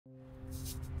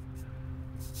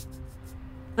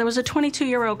There was a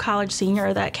 22-year-old college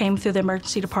senior that came through the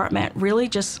emergency department really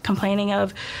just complaining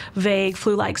of vague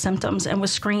flu-like symptoms and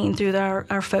was screened through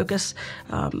our Focus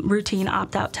routine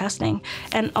opt-out testing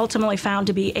and ultimately found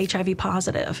to be HIV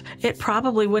positive. It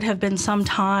probably would have been some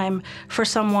time for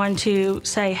someone to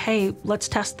say, hey, let's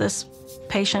test this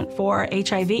patient for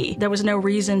HIV. There was no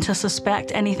reason to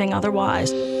suspect anything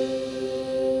otherwise.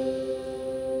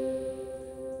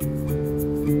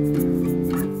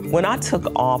 When I took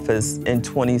office in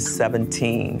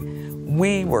 2017,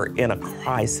 we were in a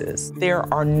crisis.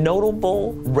 There are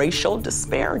notable racial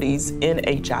disparities in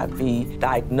HIV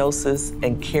diagnosis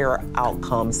and care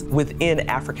outcomes within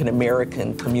African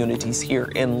American communities here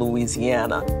in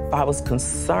Louisiana. I was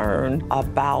concerned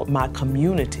about my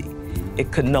community.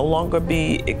 It could no longer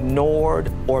be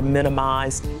ignored or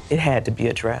minimized. It had to be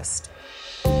addressed.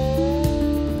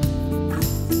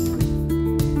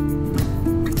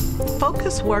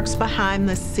 Focus works behind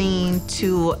the scene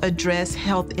to address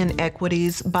health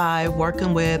inequities by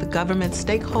working with government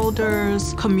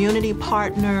stakeholders, community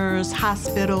partners,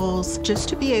 hospitals, just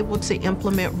to be able to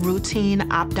implement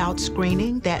routine opt-out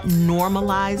screening that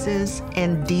normalizes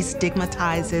and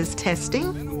destigmatizes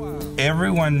testing.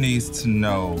 Everyone needs to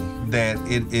know that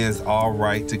it is all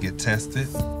right to get tested,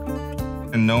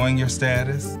 and knowing your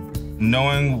status,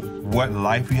 knowing what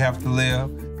life you have to live.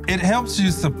 It helps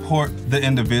you support the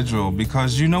individual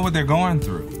because you know what they're going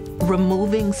through.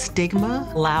 Removing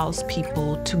stigma allows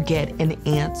people to get an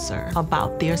answer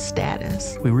about their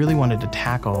status. We really wanted to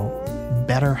tackle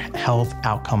better health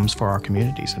outcomes for our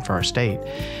communities and for our state.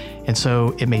 And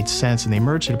so it made sense in the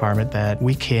emergency department that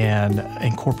we can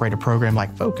incorporate a program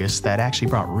like Focus that actually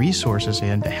brought resources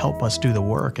in to help us do the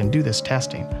work and do this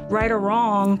testing. Right or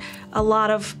wrong, a lot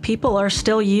of people are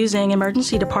still using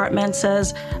emergency departments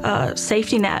as a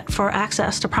safety net for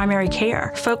access to primary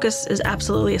care. Focus is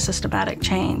absolutely a systematic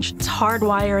change. It's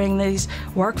hardwiring these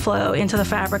workflow into the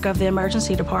fabric of the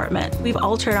emergency department. We've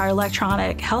altered our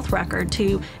electronic health record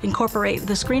to incorporate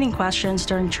the screening questions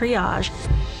during triage.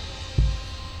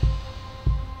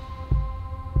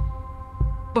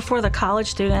 Before the college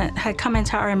student had come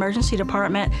into our emergency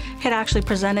department, he had actually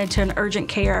presented to an urgent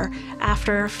care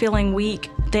after feeling weak.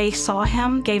 They saw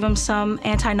him, gave him some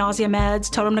anti-nausea meds,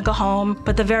 told him to go home,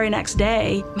 but the very next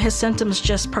day, his symptoms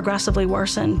just progressively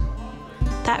worsened.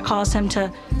 That caused him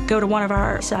to go to one of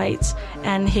our sites,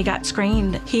 and he got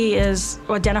screened. He is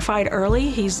identified early,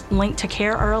 he's linked to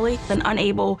care early, and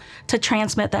unable to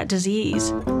transmit that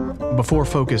disease. Before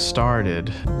Focus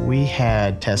started, we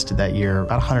had tested that year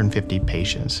about 150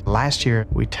 patients. Last year,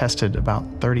 we tested about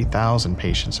 30,000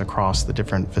 patients across the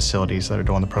different facilities that are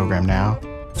doing the program now.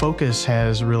 Focus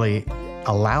has really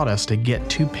allowed us to get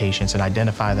to patients and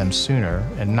identify them sooner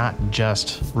and not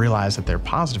just realize that they're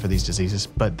positive for these diseases,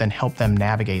 but then help them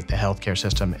navigate the healthcare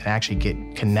system and actually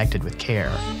get connected with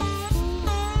care.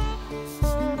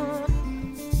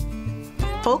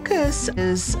 Focus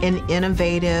is an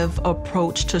innovative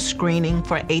approach to screening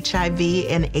for HIV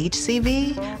and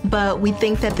HCV, but we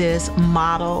think that this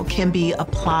model can be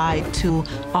applied to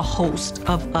a host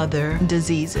of other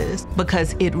diseases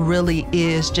because it really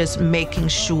is just making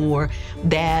sure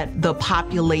that the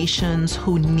populations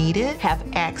who need it have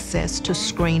access to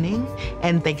screening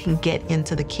and they can get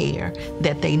into the care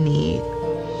that they need.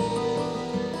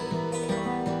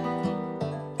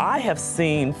 I have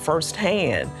seen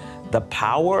firsthand the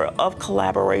power of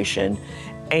collaboration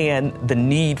and the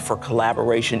need for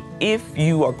collaboration if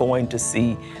you are going to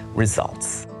see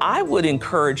results. I would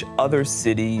encourage other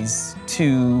cities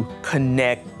to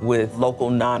connect with local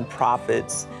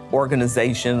nonprofits,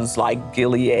 organizations like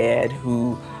Gilead,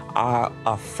 who are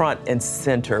front and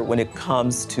center when it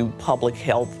comes to public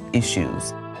health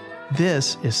issues.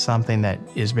 This is something that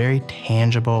is very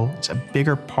tangible. It's a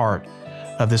bigger part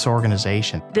of this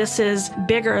organization. This is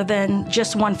bigger than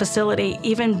just one facility,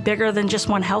 even bigger than just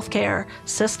one healthcare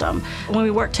system. When we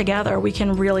work together, we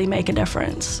can really make a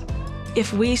difference.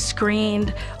 If we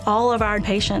screened all of our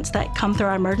patients that come through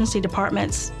our emergency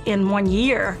departments in 1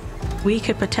 year, we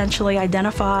could potentially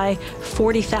identify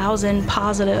 40,000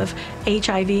 positive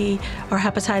HIV or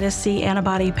hepatitis C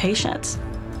antibody patients.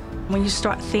 When you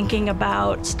start thinking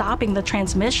about stopping the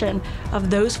transmission of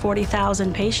those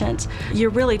 40,000 patients,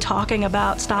 you're really talking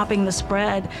about stopping the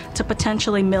spread to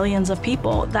potentially millions of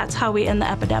people. That's how we end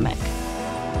the epidemic.